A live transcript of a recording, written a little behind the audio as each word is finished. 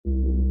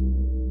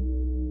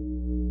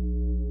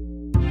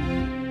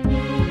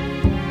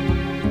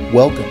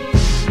Welcome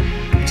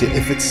to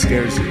If It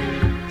Scares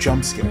You,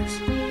 Jump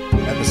Scares,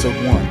 Episode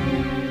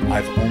 1,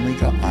 I've Only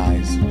Got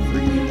Eyes for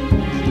You.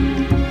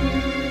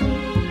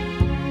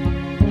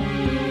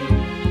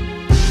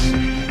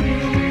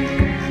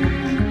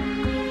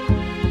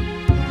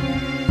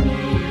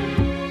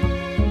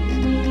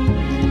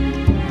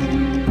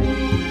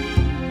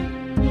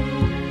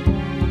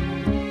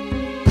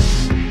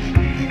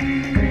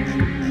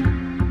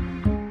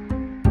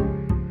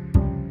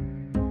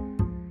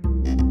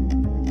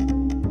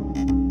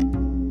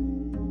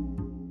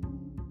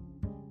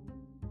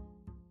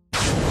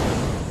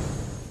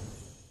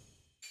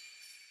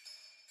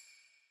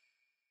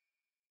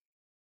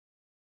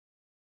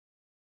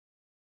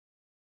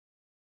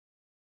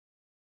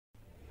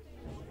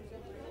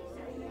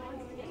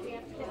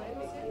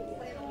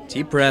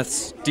 Deep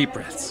breaths, deep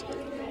breaths.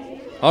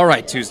 All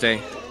right,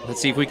 Tuesday.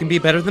 Let's see if we can be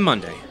better than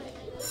Monday.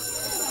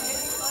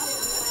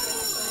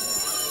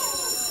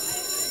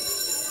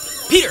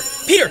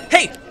 Peter,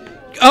 hey!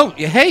 Oh,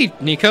 hey,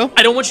 Nico.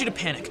 I don't want you to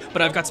panic,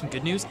 but I've got some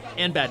good news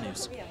and bad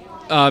news.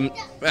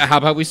 How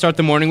about we start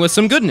the morning with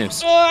some good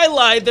news? Oh, I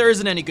lied. There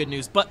isn't any good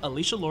news, but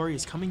Alicia Laurie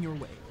is coming your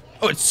way.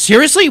 Oh,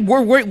 seriously?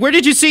 Where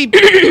did you see...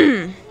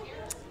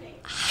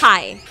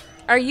 Hi.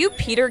 Are you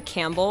Peter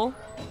Campbell?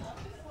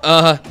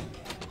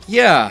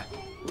 Yeah.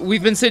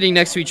 We've been sitting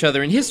next to each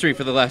other in history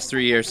for the last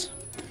 3 years.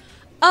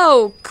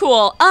 Oh,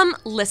 cool.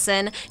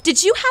 Listen,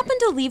 did you happen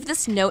to leave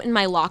this note in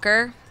my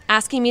locker,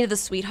 asking me to the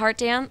sweetheart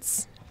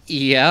dance?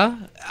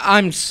 Yeah?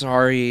 I'm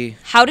sorry.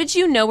 How did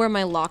you know where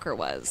my locker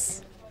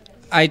was?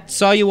 I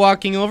saw you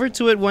walking over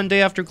to it one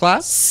day after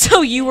class.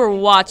 So you were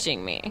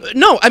watching me?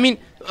 No, I mean,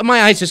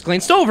 my eyes just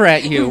glanced over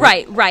at you.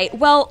 Right.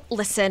 Well,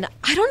 listen,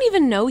 I don't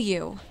even know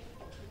you.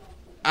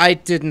 I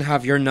didn't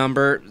have your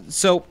number,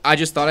 so I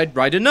just thought I'd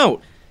write a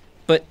note.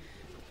 But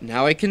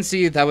now I can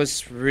see that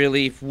was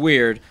really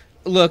weird.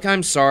 Look,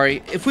 I'm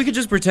sorry. If we could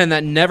just pretend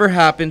that never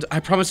happened, I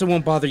promise I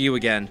won't bother you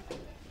again.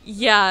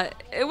 Yeah,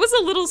 it was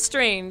a little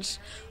strange.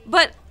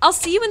 But I'll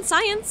see you in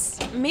science.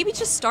 Maybe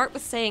just start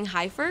with saying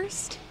hi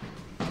first.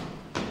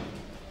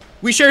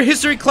 We share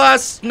history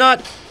class,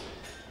 not...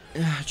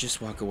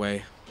 Just walk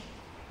away.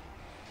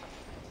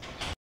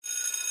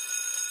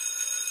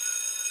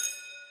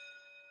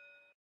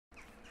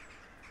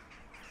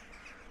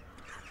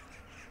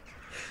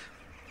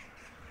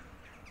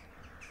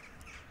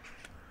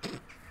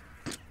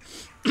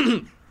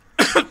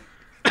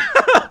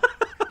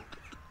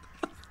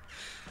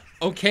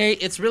 Okay,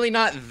 it's really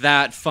not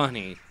that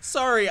funny.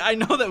 Sorry, I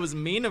know that was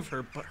mean of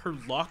her, but her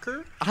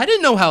locker? I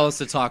didn't know how else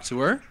to talk to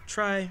her.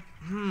 Try,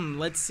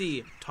 let's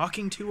see,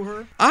 talking to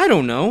her? I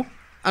don't know.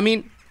 I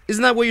mean,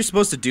 isn't that what you're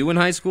supposed to do in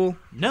high school?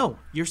 No,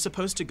 you're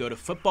supposed to go to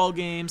football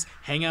games,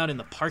 hang out in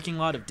the parking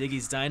lot of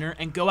Diggy's Diner,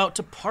 and go out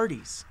to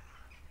parties.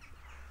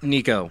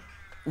 Nico,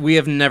 we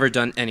have never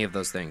done any of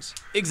those things.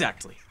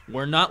 Exactly.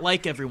 We're not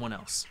like everyone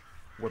else.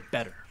 We're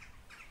better.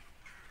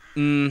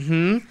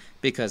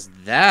 Because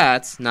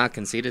that's not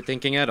conceited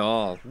thinking at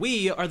all.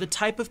 We are the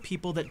type of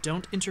people that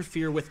don't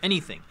interfere with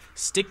anything.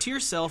 Stick to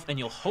yourself and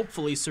you'll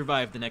hopefully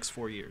survive the next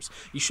 4 years.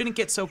 You shouldn't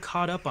get so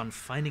caught up on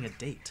finding a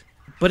date.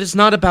 But it's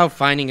not about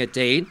finding a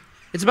date.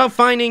 It's about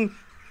finding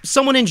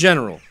someone in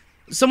general.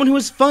 Someone who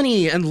is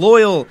funny and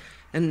loyal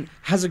and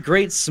has a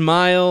great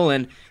smile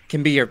and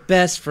can be your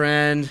best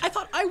friend. I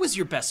thought I was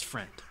your best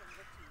friend.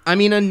 I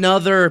mean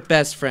another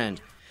best friend.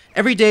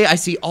 Every day I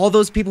see all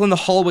those people in the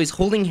hallways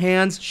holding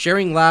hands,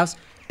 sharing laughs,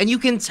 and you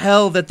can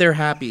tell that they're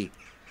happy.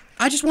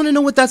 I just want to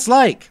know what that's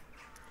like.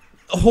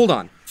 Hold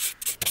on.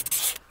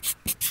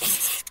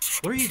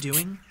 What are you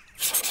doing?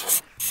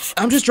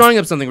 I'm just drawing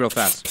up something real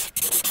fast.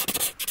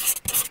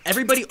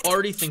 Everybody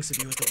already thinks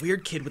of you as the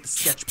weird kid with the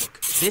sketchbook.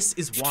 This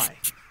is why.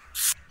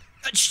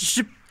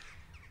 Just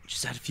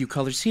add a few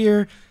colors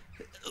here.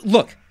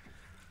 Look,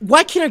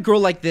 why can't a girl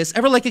like this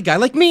ever like a guy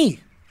like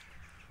me?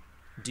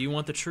 Do you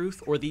want the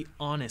truth or the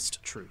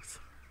honest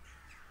truth?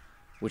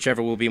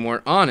 Whichever will be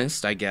more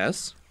honest, I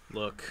guess.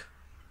 Look,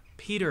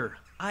 Peter,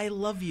 I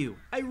love you.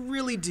 I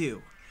really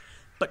do.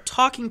 But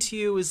talking to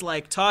you is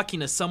like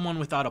talking to someone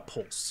without a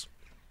pulse.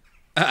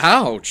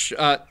 Ouch.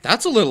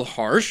 That's a little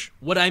harsh.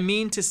 What I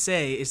mean to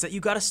say is that you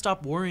gotta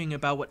stop worrying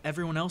about what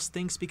everyone else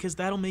thinks because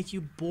that'll make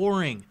you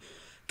boring.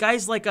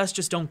 Guys like us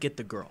just don't get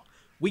the girl.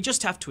 We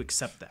just have to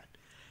accept that.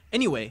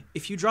 Anyway,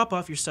 if you drop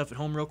off your stuff at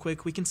home real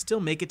quick, we can still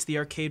make it to the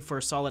arcade for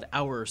a solid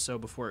hour or so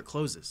before it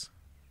closes.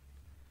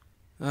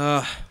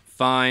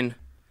 Fine.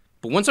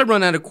 But once I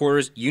run out of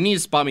quarters, you need to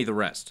spot me the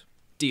rest.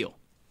 Deal.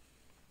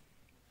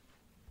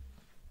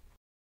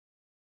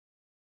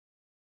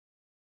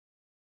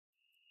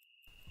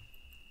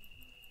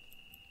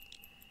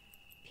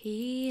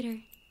 Peter.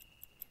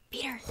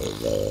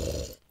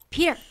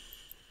 Peter.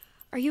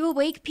 Are you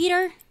awake,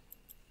 Peter?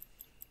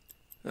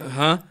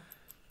 Uh-huh.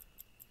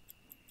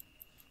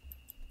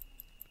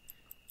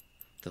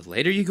 The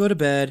later you go to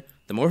bed,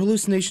 the more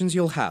hallucinations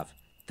you'll have.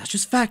 That's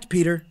just fact,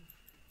 Peter.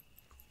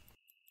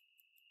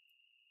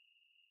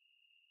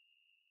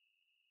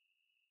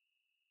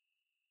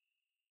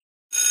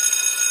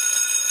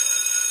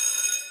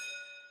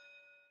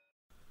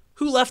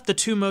 Who left the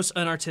two most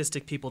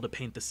unartistic people to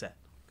paint the set?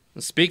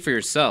 Speak for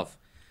yourself.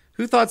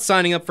 Who thought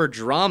signing up for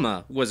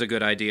drama was a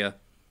good idea?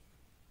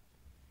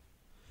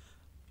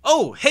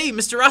 Oh, hey,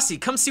 Mr. Rossi,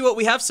 come see what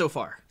we have so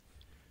far.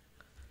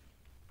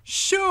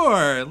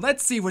 Sure,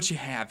 let's see what you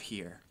have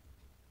here.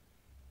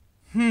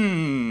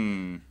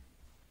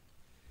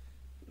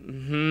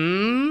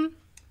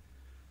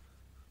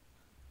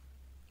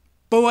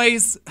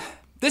 Boys,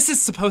 this is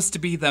supposed to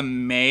be the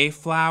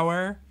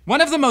Mayflower,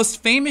 one of the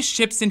most famous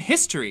ships in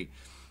history.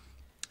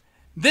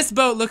 This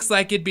boat looks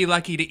like it'd be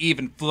lucky to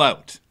even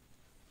float.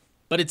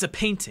 But it's a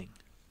painting.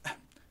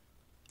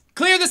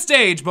 Clear the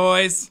stage,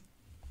 boys.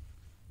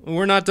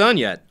 We're not done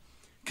yet.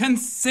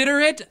 Consider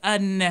it a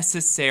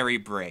necessary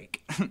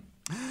break.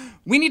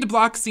 We need to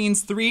block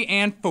scenes 3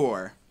 and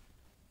 4.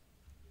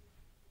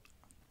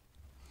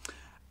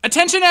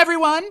 Attention,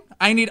 everyone!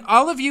 I need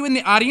all of you in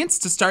the audience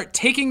to start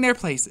taking their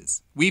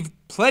places. We've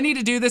plenty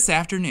to do this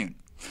afternoon.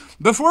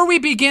 Before we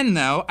begin,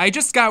 though, I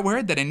just got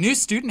word that a new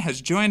student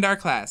has joined our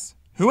class.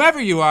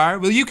 Whoever you are,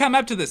 will you come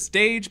up to the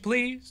stage,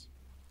 please?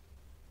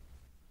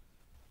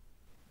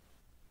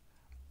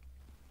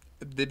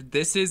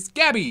 This is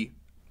Gabby.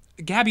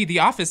 Gabby, the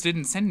office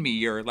didn't send me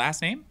your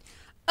last name.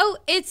 Oh,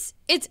 it's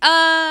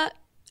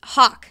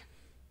Hawk.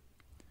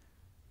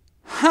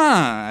 Huh,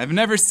 I've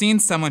never seen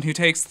someone who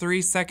takes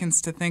 3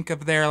 seconds to think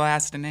of their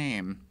last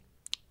name.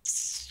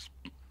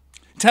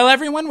 Tell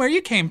everyone where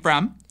you came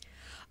from.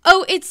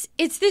 Oh, it's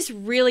this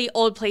really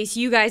old place.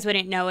 You guys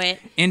wouldn't know it.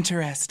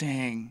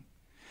 Interesting.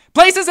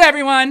 Places,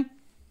 everyone!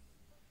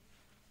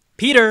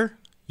 Peter,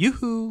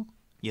 yoo-hoo,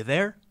 you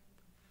there?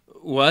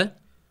 What?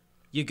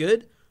 You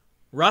good?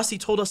 Rossi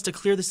told us to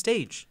clear the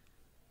stage.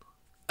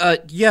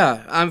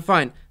 Yeah, I'm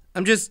fine.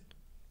 Does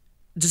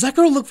that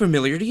girl look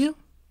familiar to you?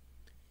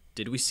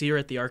 Did we see her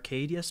at the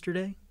arcade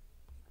yesterday?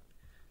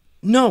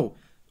 No.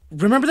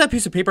 Remember that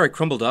piece of paper I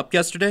crumbled up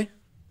yesterday?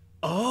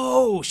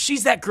 Oh,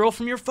 she's that girl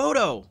from your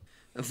photo.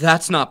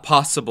 That's not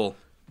possible.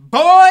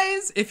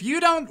 Boys, if you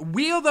don't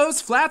wheel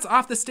those flats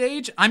off the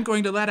stage, I'm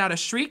going to let out a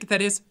shriek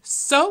that is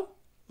so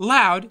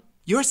loud,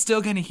 you're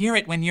still going to hear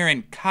it when you're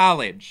in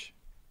college.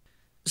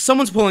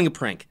 Someone's pulling a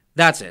prank.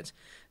 That's it.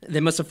 They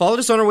must have followed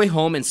us on our way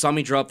home and saw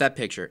me draw up that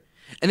picture.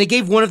 And they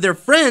gave one of their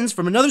friends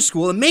from another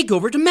school a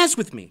makeover to mess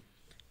with me.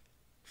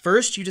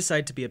 First, you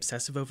decide to be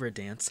obsessive over a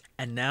dance,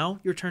 and now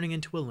you're turning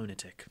into a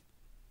lunatic.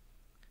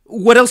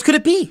 What else could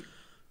it be?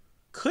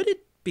 Could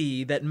it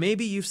be that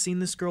maybe you've seen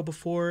this girl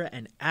before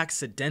and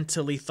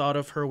accidentally thought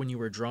of her when you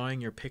were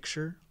drawing your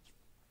picture?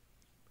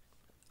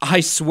 I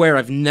swear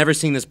I've never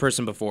seen this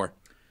person before.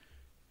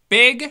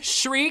 Big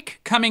shriek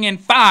coming in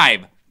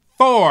 5,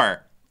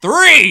 4,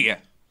 3!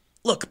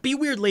 Look, be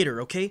weird later,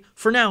 okay?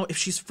 For now, if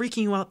she's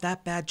freaking you out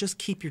that bad, just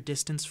keep your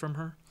distance from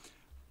her.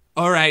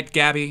 All right,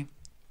 Gabby.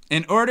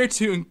 In order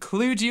to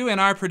include you in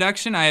our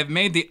production, I have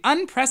made the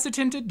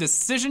unprecedented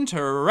decision to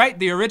write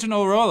the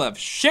original role of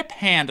Ship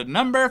Hand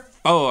number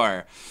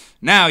 4.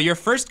 Now, you're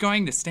first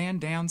going to stand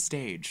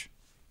downstage.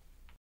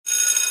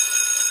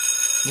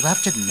 You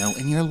left a note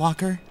in your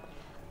locker?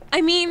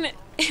 I mean,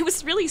 it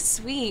was really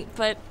sweet,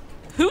 but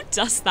who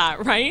does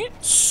that, right?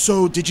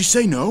 So, did you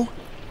say no?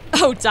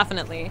 Oh,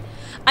 definitely.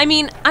 I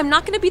mean, I'm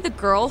not gonna be the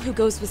girl who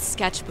goes with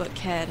Sketchbook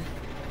Kid.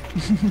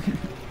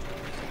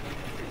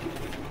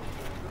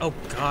 Oh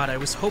God, I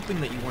was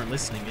hoping that you weren't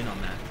listening in on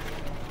that.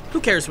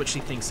 Who cares what she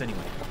thinks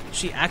anyway?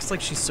 She acts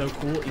like she's so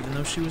cool even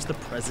though she was the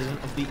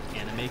president of the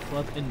anime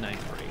club in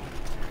 9th grade.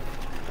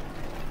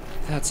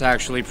 That's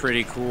actually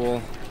pretty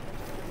cool.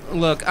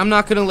 Look, I'm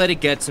not gonna let it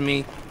get to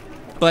me,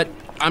 but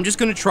I'm just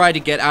gonna try to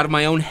get out of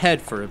my own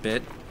head for a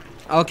bit.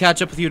 I'll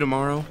catch up with you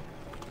tomorrow.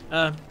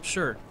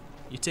 Sure.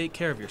 You take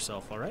care of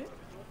yourself, alright?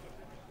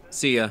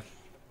 See ya.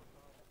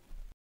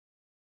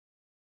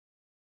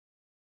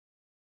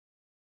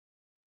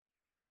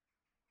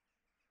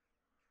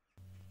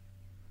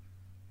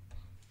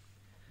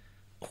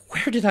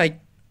 Where did I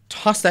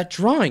toss that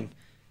drawing?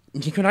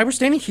 Nico and I were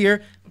standing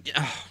here.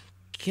 Oh,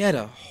 get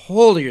a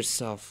hold of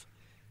yourself.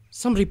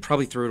 Somebody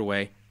probably threw it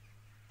away.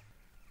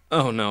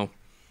 Oh no.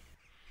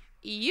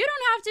 You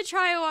don't have to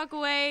try to walk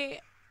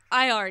away.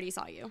 I already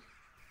saw you.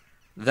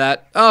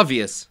 That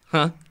obvious,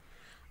 huh?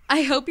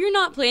 I hope you're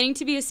not planning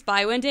to be a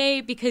spy one day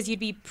because you'd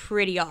be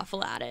pretty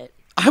awful at it.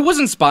 I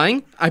wasn't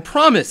spying, I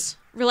promise.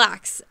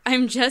 Relax.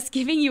 I'm just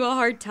giving you a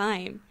hard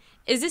time.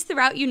 Is this the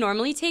route you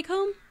normally take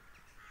home?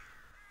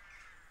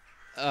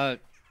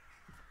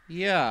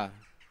 Yeah.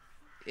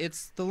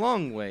 It's the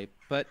long way,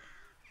 but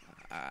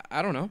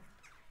I don't know.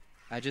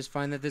 I just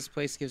find that this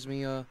place gives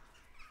me a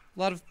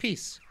lot of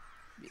peace.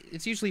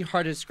 It's usually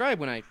hard to describe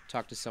when I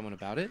talk to someone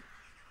about it.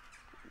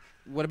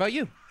 What about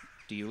you?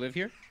 Do you live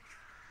here?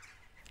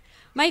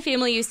 My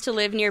family used to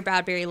live near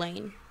Bradbury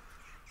Lane.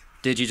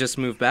 Did you just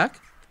move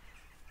back?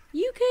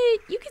 You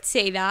could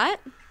say that.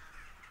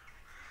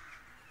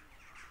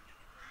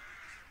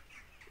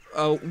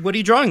 Oh, what are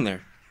you drawing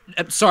there?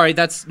 Sorry,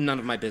 that's none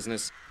of my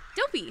business.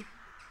 Don't be.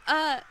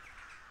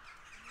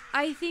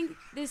 I think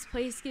this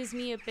place gives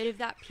me a bit of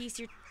that peace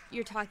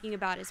you're talking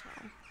about as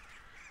well.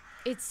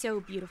 It's so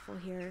beautiful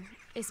here,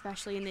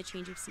 especially in the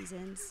change of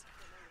seasons.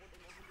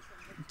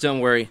 Don't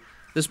worry.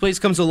 This place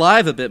comes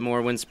alive a bit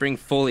more when spring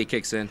fully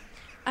kicks in.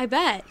 I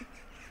bet.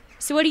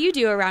 So what do you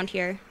do around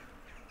here?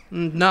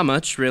 Not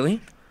much,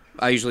 really.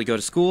 I usually go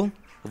to school,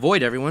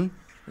 avoid everyone,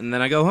 and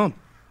then I go home.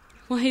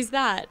 Why is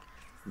that?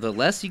 The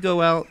less you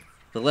go out,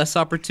 the less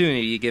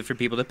opportunity you give for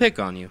people to pick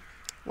on you.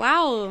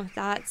 Wow,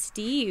 that's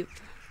deep.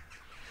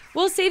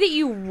 Well, say that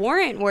you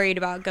weren't worried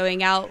about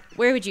going out.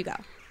 Where would you go?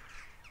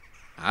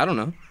 I don't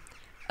know.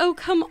 Oh,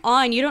 come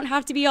on. You don't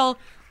have to be all,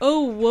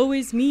 oh, woe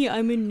is me,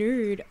 I'm a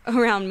nerd,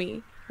 around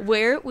me.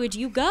 Where would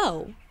you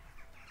go?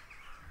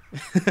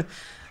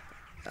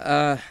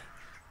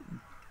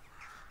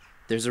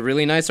 There's a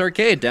really nice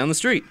arcade down the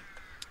street.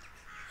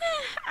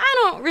 I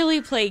don't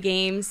really play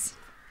games.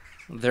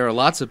 There are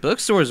lots of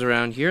bookstores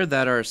around here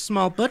that are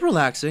small but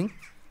relaxing.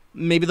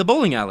 Maybe the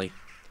bowling alley.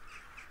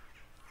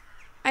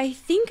 I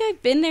think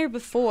I've been there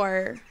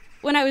before.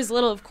 When I was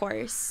little, of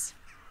course.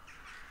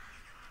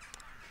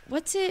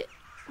 What's it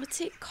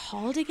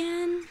called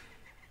again?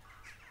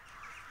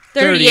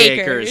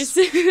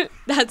 30acres.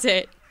 That's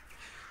it.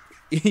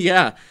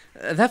 Yeah,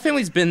 that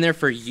family's been there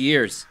for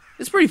years.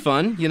 It's pretty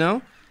fun, you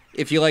know,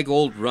 if you like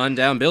old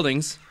run-down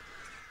buildings.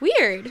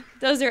 Weird.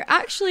 Those are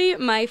actually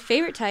my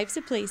favorite types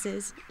of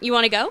places. You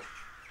want to go?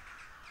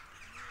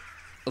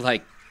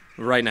 Like,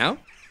 right now?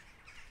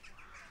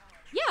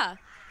 Yeah.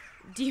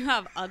 Do you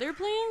have other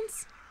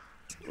plans?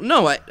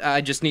 No,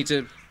 I just need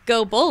to...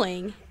 Go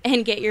bowling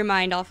and get your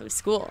mind off of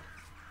school.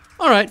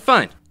 All right,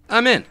 fine.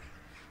 I'm in.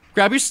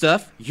 Grab your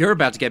stuff. You're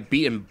about to get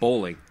beaten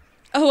bowling.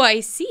 Oh, I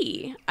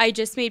see. I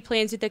just made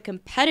plans with a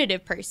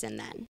competitive person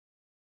then.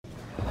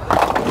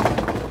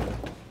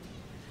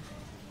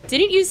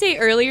 Didn't you say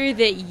earlier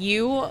that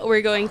you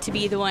were going to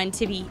be the one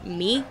to beat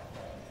me?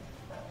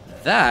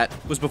 That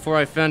was before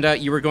I found out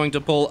you were going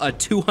to pull a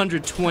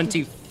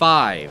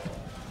 225.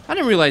 I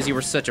didn't realize you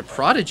were such a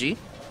prodigy.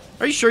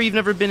 Are you sure you've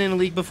never been in a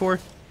league before?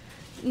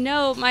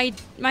 No, my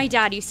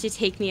dad used to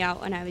take me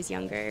out when I was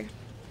younger.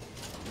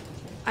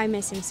 I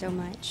miss him so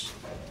much.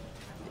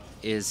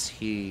 Is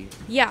he...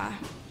 Yeah.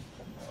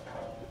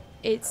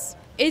 It's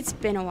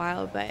been a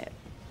while, but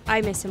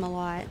I miss him a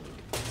lot.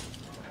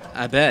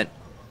 I bet.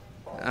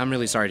 I'm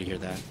really sorry to hear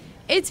that.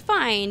 It's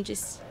fine,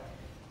 just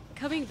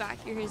coming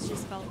back here has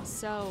just felt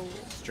so...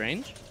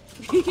 Strange?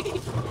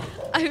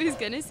 I was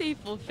gonna say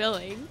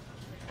fulfilling.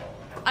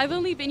 I've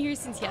only been here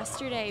since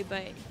yesterday,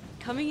 but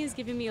coming has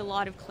given me a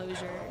lot of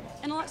closure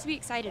and a lot to be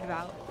excited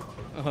about.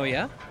 Oh,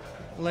 yeah?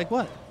 Like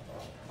what?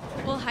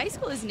 Well, high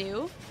school is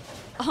new.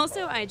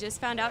 Also, I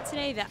just found out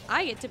today that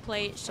I get to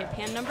play ship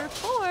hand number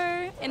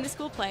 4 in the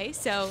school play,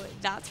 so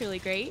that's really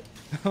great.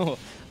 Oh,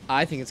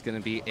 I think it's going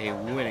to be a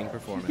winning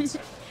performance.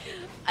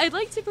 I'd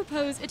like to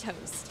propose a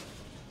toast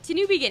to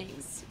new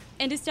beginnings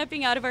and to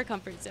stepping out of our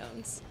comfort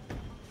zones.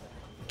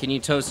 Can you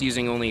toast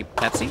using only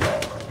Pepsi?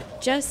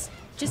 Just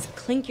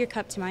clink your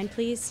cup to mine,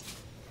 please.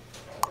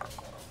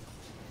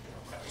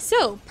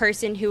 So,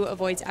 person who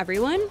avoids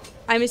everyone,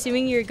 I'm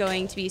assuming you're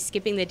going to be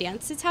skipping the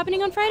dance that's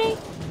happening on Friday?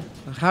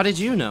 How did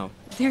you know?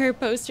 There are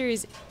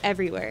posters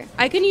everywhere.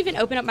 I couldn't even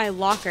open up my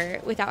locker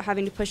without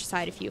having to push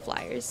aside a few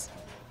flyers.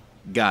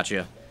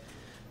 Gotcha.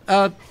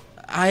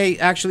 I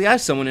actually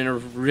asked someone in a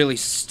really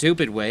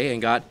stupid way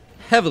and got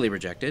heavily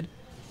rejected.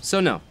 So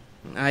no,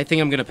 I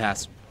think I'm gonna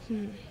pass.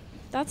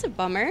 That's a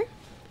bummer.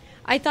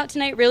 I thought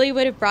tonight really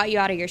would have brought you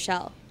out of your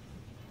shell.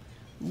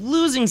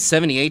 Losing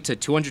 78 to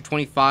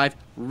 225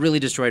 really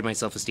destroyed my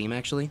self-esteem,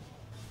 actually.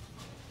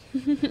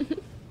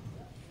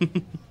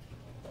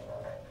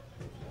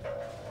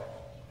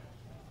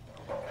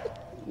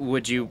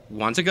 Would you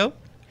want to go?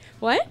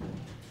 What?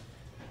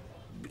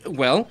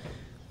 Well,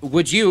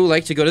 would you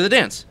like to go to the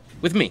dance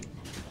with me?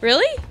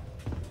 Really?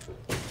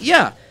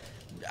 Yeah.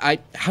 I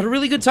had a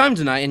really good time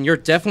tonight, and you're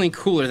definitely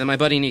cooler than my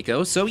buddy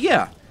Nico, so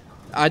yeah.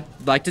 I'd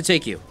like to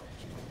take you.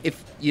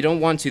 If you don't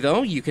want to,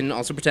 though, you can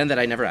also pretend that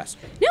I never asked.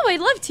 No, I'd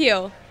love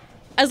to.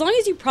 As long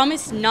as you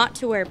promise not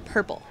to wear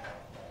purple.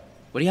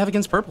 What do you have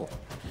against purple?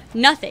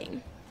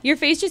 Nothing. Your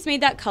face just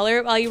made that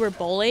color while you were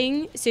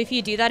bowling, so if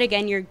you do that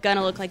again, you're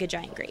gonna look like a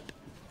giant grape.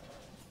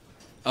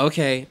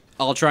 Okay,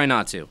 I'll try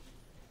not to.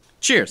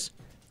 Cheers.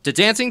 To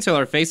dancing till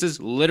our faces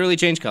literally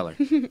change color.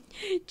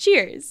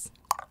 Cheers.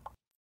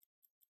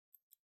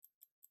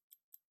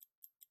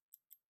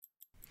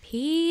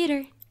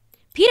 Peter.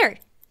 Peter!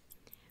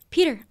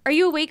 Peter, are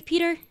you awake,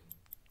 Peter?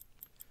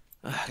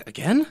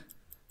 Again?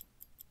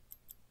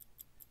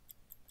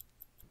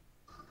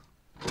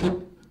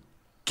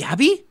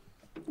 Gabby?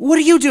 What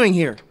are you doing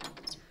here?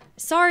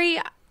 Sorry,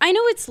 I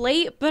know it's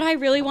late, but I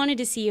really wanted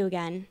to see you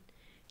again.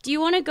 Do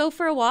you want to go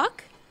for a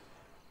walk?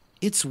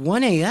 It's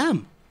 1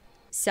 a.m.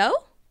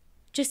 So?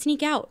 Just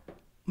sneak out.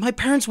 My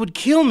parents would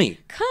kill me.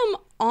 Come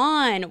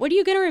on. What are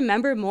you going to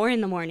remember more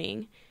in the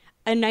morning?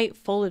 A night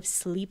full of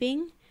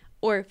sleeping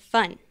or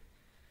fun?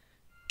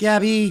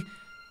 Gabby,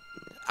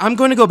 I'm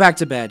going to go back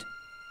to bed.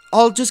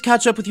 I'll just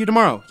catch up with you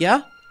tomorrow,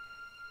 yeah?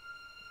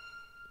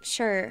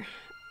 Sure,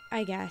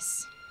 I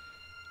guess.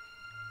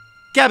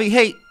 Gabby,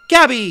 hey,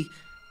 Gabby!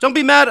 Don't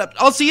be mad.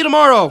 I'll see you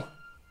tomorrow.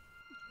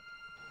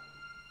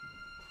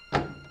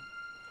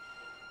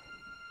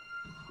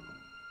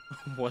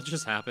 What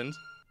just happened?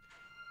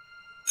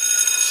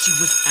 She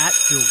was at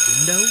your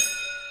window?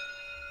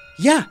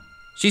 Yeah,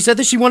 she said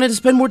that she wanted to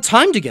spend more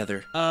time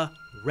together.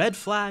 Red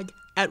flag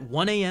at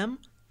 1 a.m.?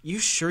 You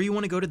sure you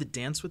want to go to the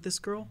dance with this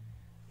girl?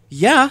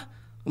 Yeah,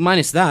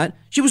 minus that.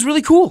 She was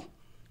really cool.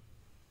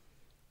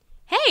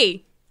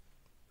 Hey!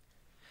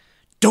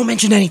 Don't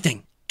mention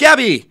anything.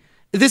 Gabby,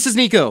 this is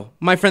Nico,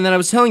 my friend that I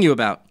was telling you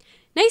about.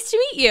 Nice to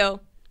meet you.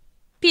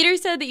 Peter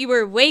said that you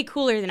were way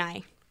cooler than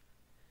I.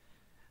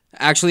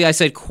 Actually, I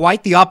said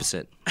quite the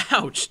opposite.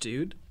 Ouch,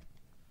 dude.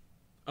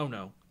 Oh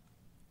no.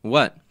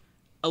 What?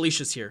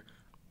 Alicia's here.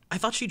 I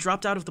thought she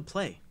dropped out of the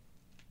play.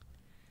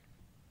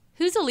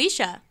 Who's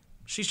Alicia?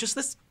 She's just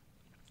this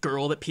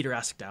girl that Peter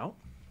asked out.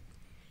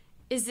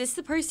 Is this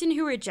the person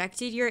who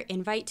rejected your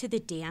invite to the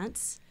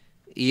dance?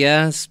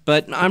 Yes,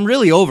 but I'm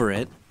really over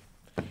it.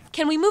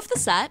 Can we move the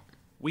set?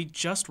 We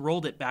just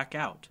rolled it back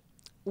out.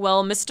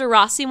 Well, Mr.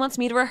 Rossi wants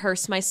me to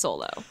rehearse my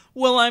solo.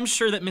 Well, I'm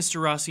sure that Mr.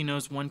 Rossi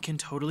knows one can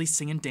totally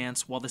sing and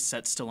dance while the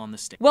set's still on the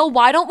stage. Well,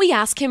 why don't we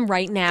ask him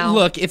right now?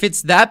 Look, if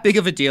it's that big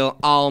of a deal,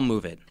 I'll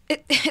move it.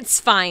 It's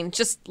fine.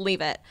 Just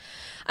leave it.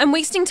 I'm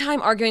wasting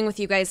time arguing with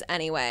you guys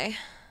anyway.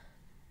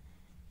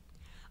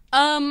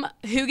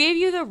 Who gave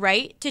you the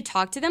right to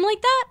talk to them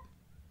like that?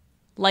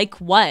 Like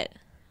what?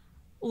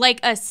 Like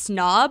a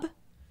snob?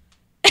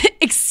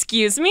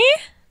 Excuse me?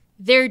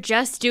 They're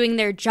just doing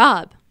their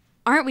job.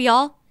 Aren't we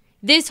all?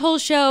 This whole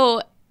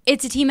show,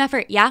 it's a team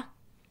effort, yeah?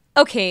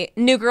 Okay,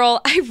 new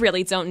girl, I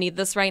really don't need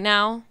this right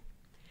now.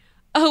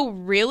 Oh,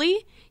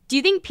 really? Do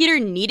you think Peter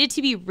needed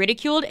to be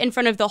ridiculed in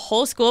front of the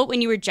whole school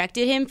when you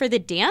rejected him for the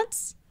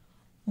dance?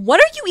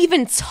 What are you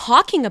even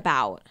talking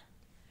about?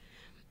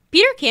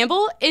 Peter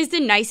Campbell is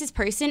the nicest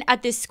person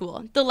at this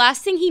school. The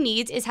last thing he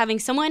needs is having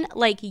someone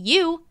like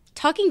you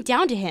talking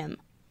down to him.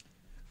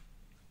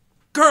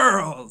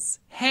 Girls!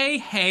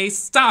 Hey,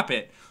 stop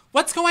it!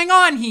 What's going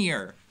on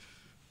here?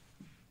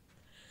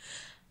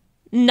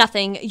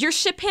 Nothing. Your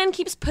ship hand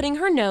keeps putting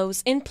her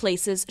nose in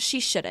places she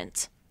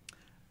shouldn't.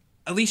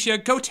 Alicia,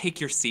 go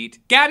take your seat.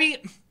 Gabby,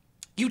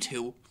 you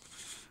too.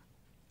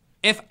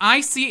 If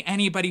I see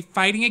anybody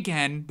fighting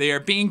again, they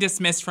are being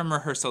dismissed from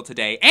rehearsal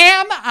today.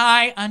 Am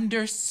I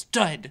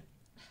understood?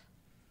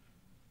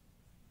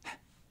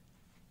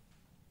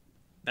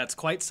 That's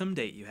quite some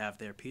date you have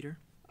there, Peter.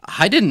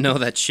 I didn't know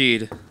that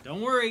she'd...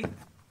 Don't worry.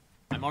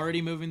 I'm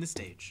already moving the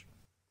stage.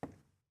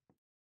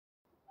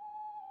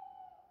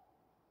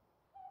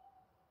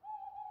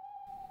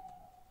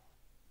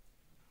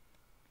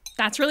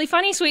 That's really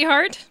funny,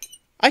 sweetheart.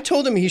 I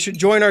told him he should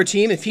join our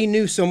team if he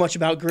knew so much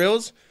about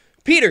grills.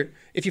 Peter,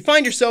 if you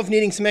find yourself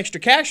needing some extra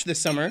cash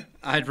this summer...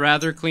 I'd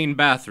rather clean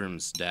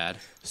bathrooms, Dad.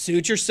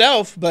 Suit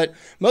yourself, but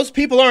most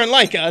people aren't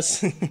like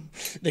us.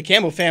 The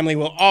Campbell family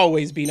will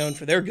always be known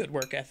for their good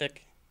work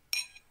ethic.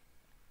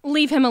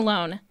 Leave him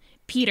alone.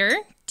 Peter,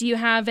 do you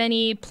have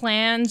any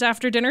plans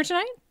after dinner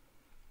tonight?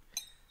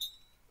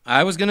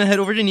 I was gonna head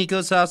over to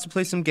Nico's house to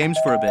play some games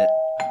for a bit.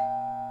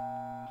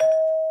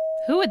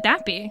 Who would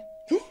that be?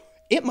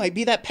 It might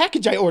be that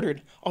package I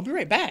ordered. I'll be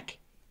right back.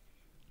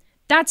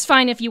 That's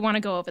fine if you want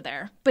to go over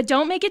there. But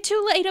don't make it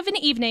too late of an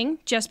evening.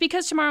 Just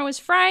because tomorrow is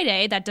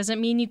Friday, that doesn't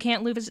mean you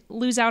can't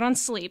lose out on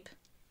sleep.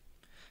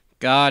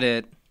 Got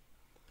it.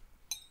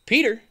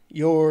 Peter,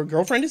 your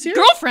girlfriend is here?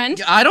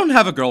 Girlfriend? I don't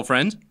have a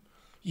girlfriend.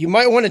 You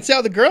might want to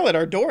tell the girl at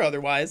our door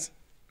otherwise.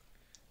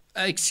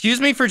 Excuse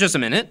me for just a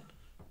minute.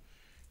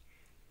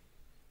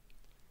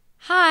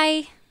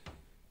 Hi.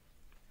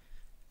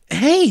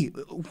 Hey,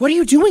 what are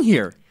you doing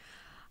here?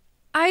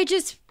 I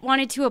just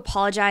wanted to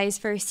apologize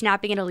for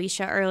snapping at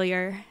Alicia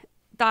earlier.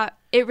 Thought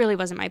it really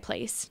wasn't my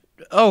place.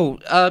 Oh,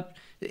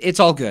 it's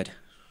all good.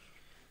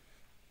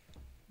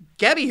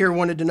 Gabby here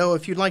wanted to know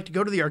if you'd like to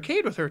go to the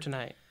arcade with her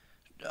tonight.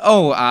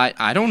 Oh,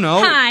 I don't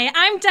know. Hi,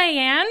 I'm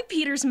Diane,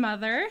 Peter's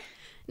mother.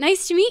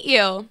 Nice to meet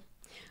you.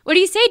 What do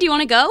you say? Do you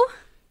want to go?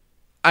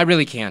 I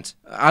really can't.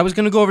 I was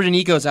gonna go over to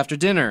Nico's after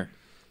dinner.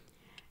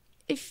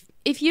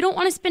 If you don't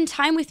want to spend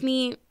time with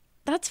me,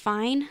 that's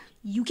fine.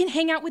 You can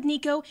hang out with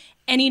Nico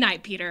any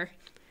night, Peter.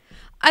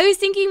 I was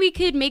thinking we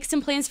could make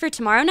some plans for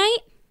tomorrow night.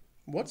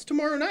 What's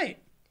tomorrow night?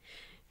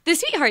 The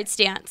Sweethearts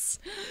dance.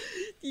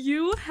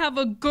 You have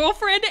a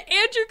girlfriend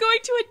and you're going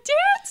to a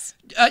dance?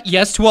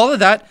 Yes to all of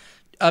that.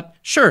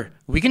 Sure,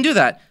 we can do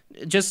that.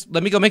 Just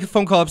let me go make a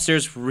phone call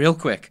upstairs real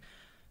quick.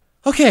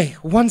 Okay,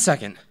 1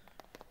 second.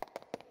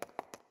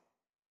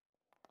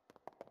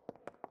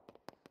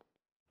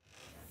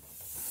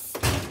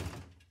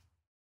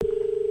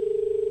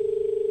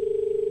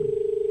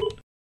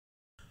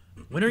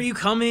 When are you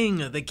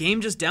coming? The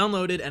game just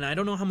downloaded and I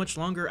don't know how much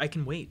longer I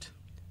can wait.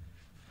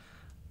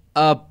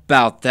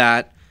 About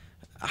that.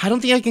 I don't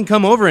think I can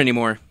come over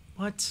anymore.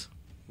 What?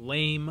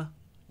 Lame.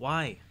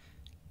 Why?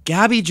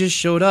 Gabby just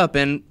showed up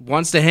and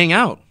wants to hang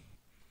out.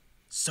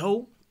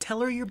 So,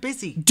 tell her you're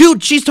busy.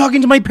 Dude, she's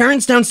talking to my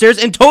parents downstairs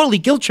and totally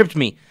guilt-tripped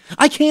me.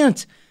 I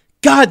can't.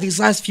 God, these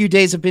last few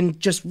days have been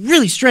just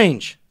really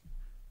strange.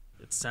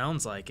 It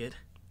sounds like it.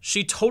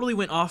 She totally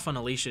went off on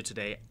Alicia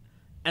today.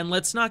 And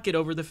let's not get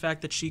over the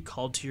fact that she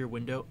called to your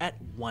window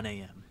at 1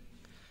 a.m.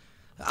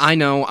 I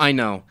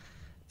know.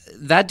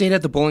 That date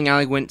at the bowling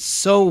alley went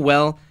so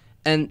well,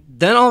 and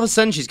then all of a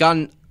sudden she's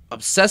gotten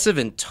obsessive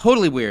and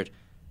totally weird.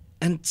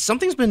 And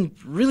something's been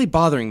really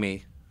bothering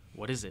me.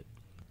 What is it?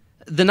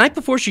 The night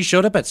before she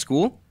showed up at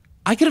school,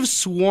 I could have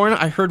sworn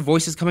I heard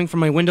voices coming from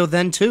my window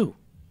then, too.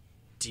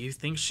 Do you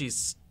think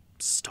she's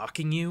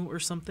stalking you or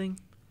something?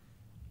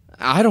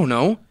 I don't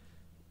know.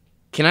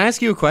 Can I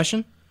ask you a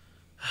question?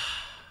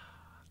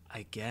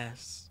 I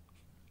guess.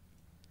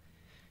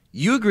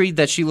 You agreed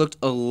that she looked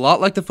a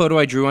lot like the photo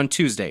I drew on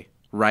Tuesday,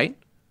 right?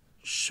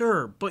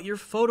 Sure, but your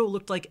photo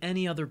looked like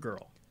any other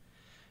girl.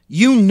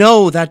 You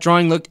know that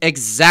drawing looked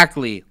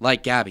exactly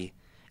like Gabby.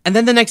 And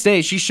then the next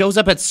day, she shows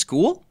up at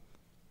school?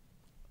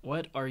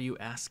 What are you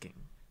asking?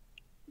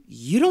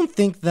 You don't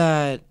think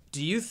that...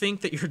 Do you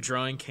think that your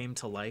drawing came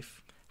to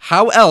life?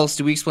 How else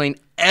do we explain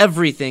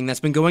everything that's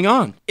been going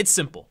on? It's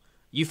simple.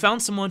 You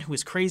found someone who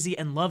is crazy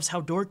and loves how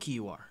dorky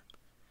you are.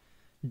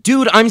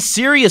 Dude, I'm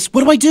serious.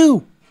 What do I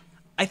do?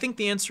 I think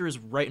the answer is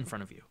right in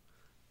front of you.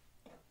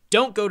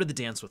 Don't go to the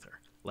dance with her.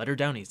 Let her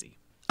down easy.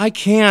 I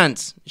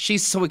can't.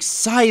 She's so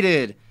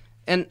excited.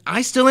 And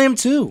I still am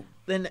too.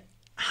 Then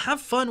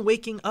have fun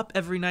waking up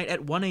every night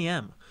at 1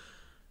 a.m.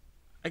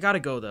 I gotta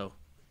go, though.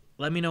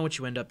 Let me know what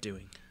you end up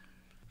doing.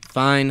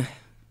 Fine.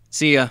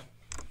 See ya.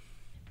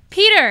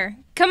 Peter,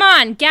 come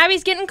on.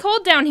 Gabby's getting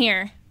cold down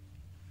here.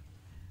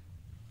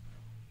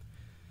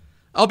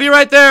 I'll be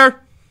right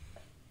there.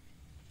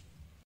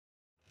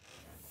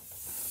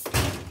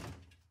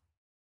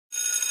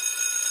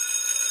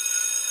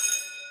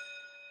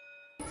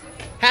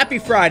 Happy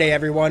Friday,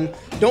 everyone.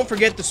 Don't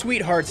forget the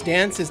Sweethearts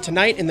Dance is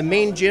tonight in the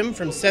main gym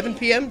from 7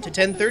 p.m. to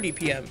 10:30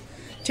 p.m.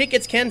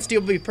 Tickets can still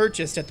be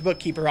purchased at the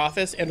bookkeeper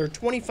office and are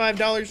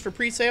 $25 for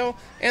pre-sale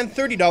and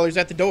 $30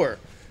 at the door.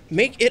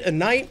 Make it a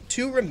night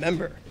to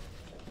remember.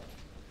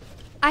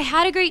 I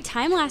had a great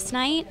time last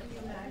night.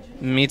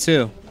 Me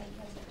too.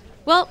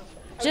 Well,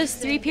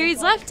 just 3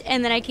 periods left,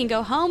 and then I can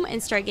go home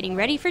and start getting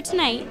ready for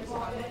tonight.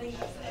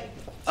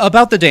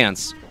 About the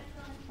dance.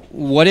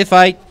 What if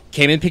I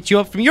came and picked you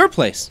up from your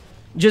place?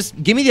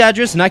 Just give me the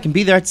address and I can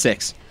be there at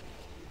 6.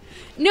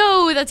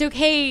 No, that's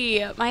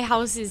okay. My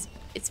house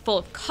it's full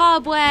of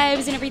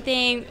cobwebs and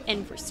everything,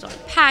 and we're still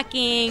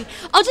unpacking.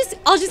 I'll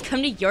just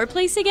come to your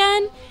place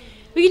again.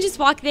 We can just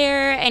walk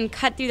there and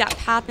cut through that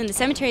path in the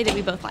cemetery that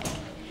we both like.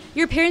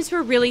 Your parents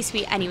were really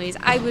sweet anyways.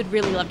 I would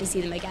really love to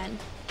see them again.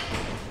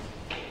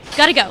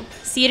 Gotta go.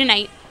 See you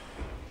tonight.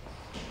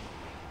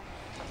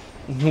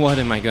 What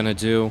am I gonna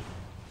do?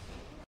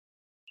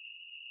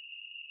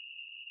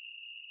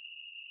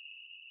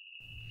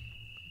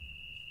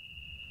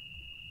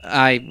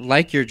 I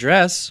like your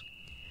dress.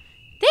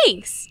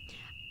 Thanks.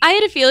 I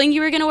had a feeling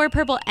you were gonna wear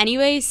purple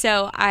anyway,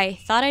 so I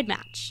thought I'd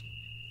match.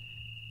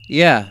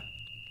 Yeah.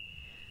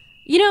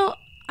 You know,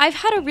 I've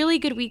had a really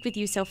good week with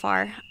you so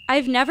far.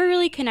 I've never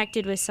really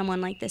connected with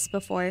someone like this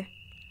before.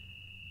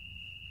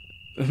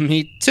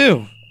 Me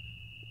too.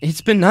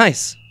 It's been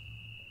nice.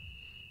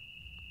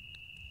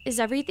 Is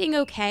everything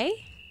okay?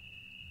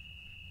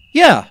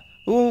 Yeah.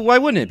 Why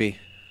wouldn't it be?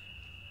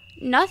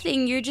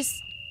 Nothing. You're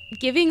just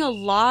giving a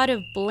lot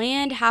of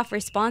bland half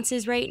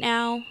responses right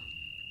now.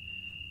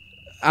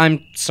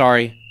 I'm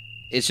sorry.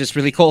 It's just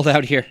really cold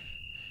out here.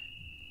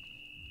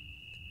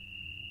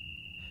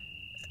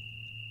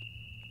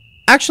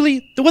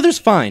 Actually, the weather's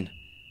fine.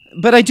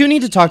 But I do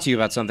need to talk to you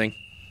about something.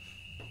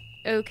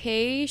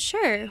 Okay,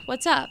 sure.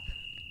 What's up?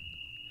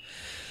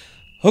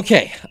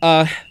 Okay,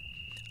 I'm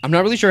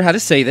not really sure how to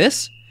say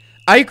this.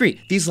 I agree,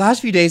 these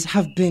last few days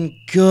have been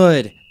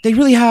good. They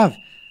really have.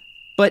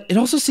 But it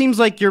also seems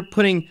like you're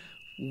putting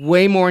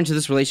way more into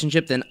this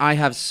relationship than I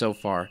have so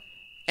far.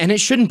 And it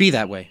shouldn't be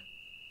that way.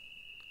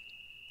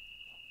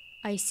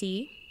 I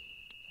see.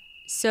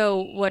 So,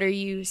 what are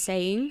you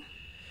saying?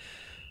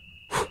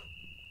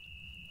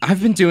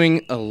 I've been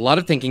doing a lot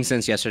of thinking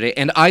since yesterday,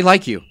 and I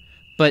like you.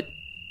 But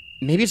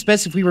maybe it's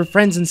best if we were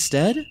friends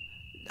instead?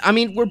 I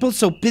mean, we're both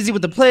so busy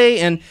with the play,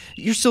 and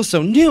you're still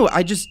so new.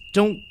 I just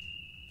don't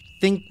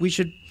think we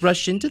should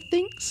rush into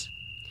things.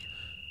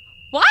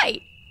 Why?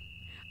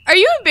 Are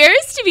you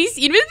embarrassed to be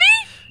seen with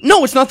me?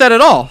 No, it's not that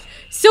at all.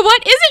 So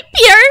what is it,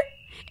 Peter?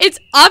 It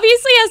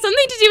obviously has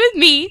something to do with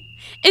me.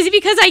 Is it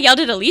because I yelled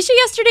at Alicia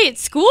yesterday at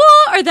school,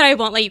 or that I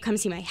won't let you come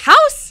see my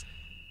house?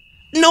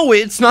 No,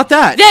 it's not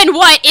that. Then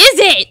what is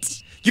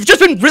it? You've just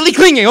been really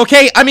clinging,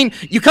 okay? I mean,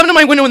 you come to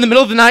my window in the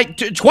middle of the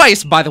night,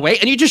 twice, by the way,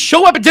 and you just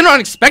show up at dinner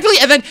unexpectedly,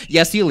 and then,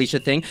 yes, the Alicia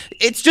thing.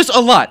 It's just a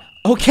lot,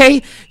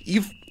 okay?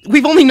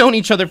 We've only known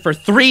each other for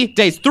 3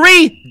 days.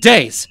 3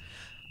 days!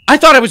 I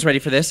thought I was ready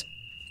for this,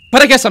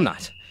 but I guess I'm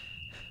not.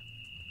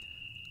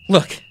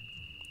 Look,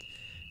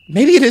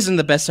 maybe it isn't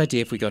the best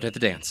idea if we go to the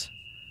dance.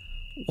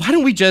 Why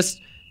don't we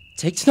just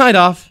take tonight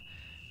off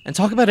and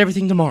talk about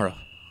everything tomorrow?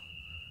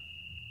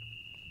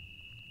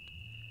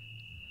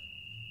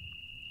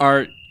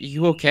 Are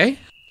you okay?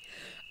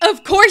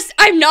 Of course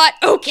I'm not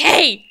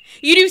okay.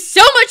 You do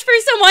so much for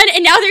someone,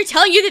 and now they're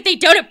telling you that they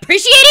don't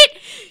appreciate it?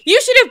 You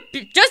should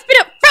have just been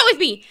upfront with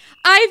me.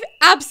 I've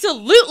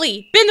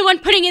absolutely been the one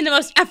putting in the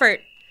most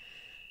effort.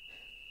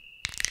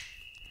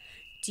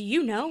 Do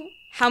you know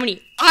how many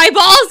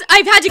eyeballs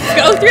I've had to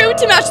go through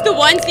to match the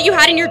ones that you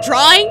had in your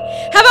drawing?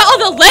 How about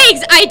all the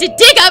legs I had to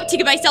dig up to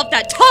get myself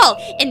that tall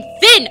and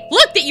thin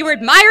look that you were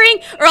admiring?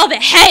 Or all the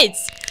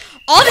heads?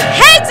 All the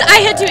heads I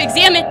had to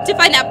examine to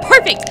find that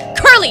perfect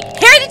curly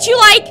hair that you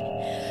like?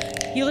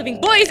 You living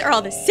boys are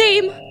all the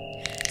same.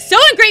 So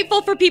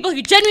ungrateful for people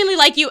who genuinely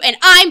like you, and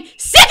I'm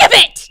sick of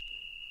it!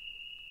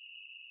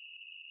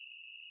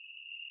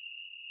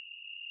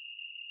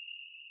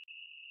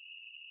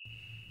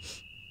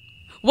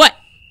 What?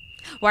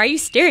 Why are you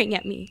staring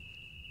at me?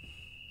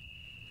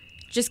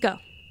 Just go.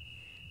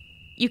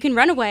 You can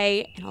run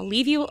away, and I'll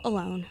leave you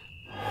alone.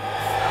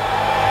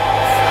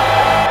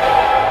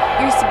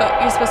 You're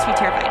supposed to be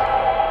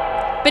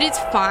terrified. But it's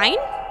fine.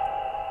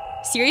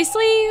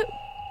 Seriously?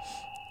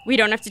 We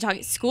don't have to talk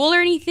at school or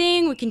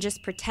anything. We can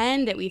just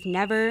pretend that we've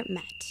never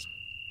met.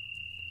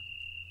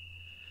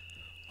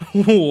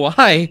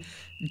 Why?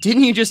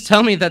 Didn't you just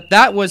tell me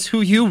that was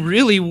who you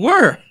really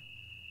were?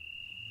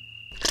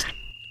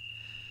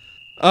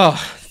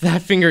 Oh,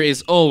 that finger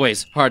is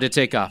always hard to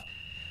take off.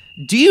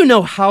 Do you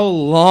know how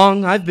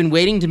long I've been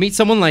waiting to meet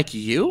someone like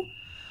you?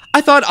 I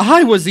thought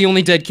I was the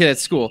only dead kid at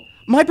school.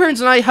 My parents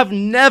and I have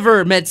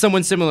never met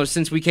someone similar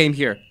since we came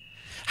here.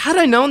 Had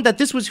I known that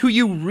this was who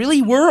you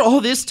really were all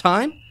this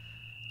time,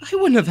 I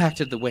wouldn't have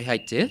acted the way I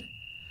did.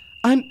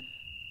 I'm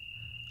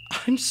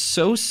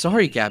so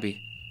sorry, Gabby.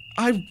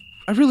 I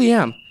really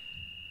am.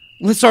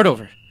 Let's start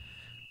over.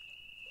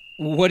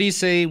 What do you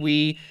say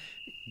we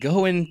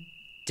go and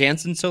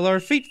dance until our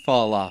feet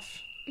fall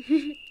off?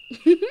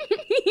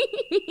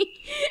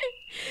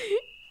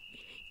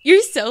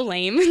 You're so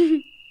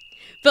lame.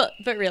 But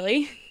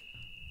really?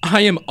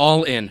 I am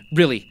all in,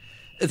 really.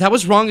 That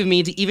was wrong of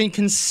me to even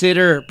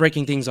consider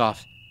breaking things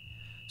off.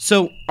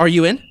 So, are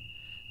you in?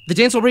 The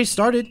dance already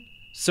started,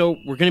 so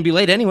we're gonna be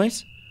late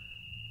anyways.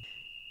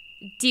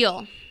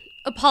 Deal.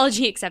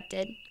 Apology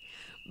accepted.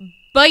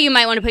 But you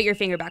might want to put your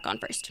finger back on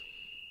first.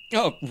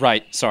 Oh,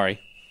 right, sorry.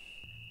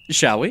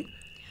 Shall we?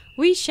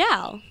 We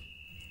shall.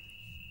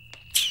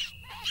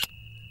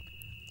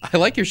 I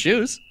like your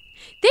shoes.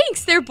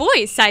 Thanks, they're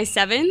boys, size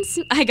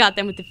 7s. I got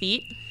them with the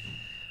feet.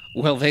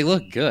 Well, they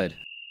look good.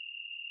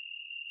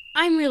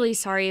 I'm really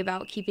sorry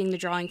about keeping the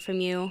drawing from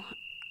you.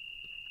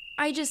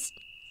 I just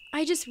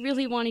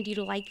really wanted you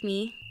to like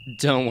me.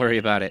 Don't worry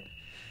about it.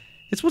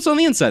 It's what's on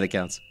the inside that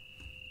counts.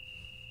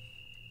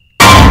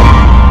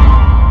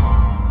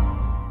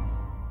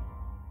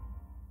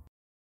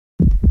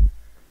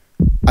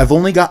 I've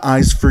Only Got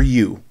Eyes for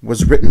You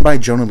was written by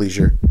Jonah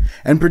Leisure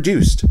and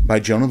produced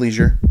by Jonah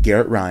Leisure,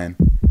 Garrett Ryan,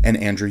 and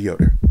Andrew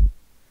Yoder.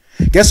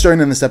 Guest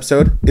starring in this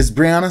episode is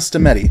Brianna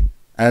Stammetti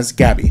as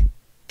Gabby,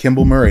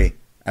 Kimbal Murray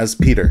as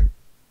Peter,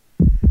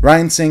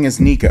 Ryan Singh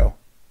as Nico,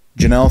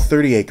 Janelle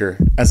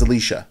Thirtyacre as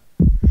Alicia,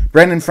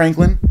 Brandon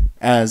Franklin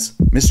as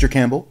Mr.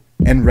 Campbell,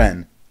 and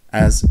Wren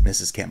as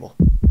Mrs. Campbell.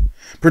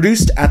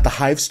 Produced at the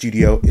Hive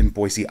Studio in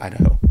Boise,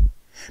 Idaho.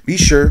 Be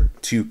sure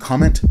to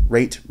comment,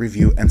 rate,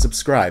 review, and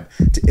subscribe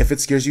to If It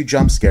Scares You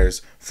Jump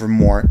Scares for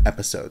more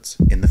episodes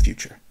in the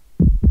future.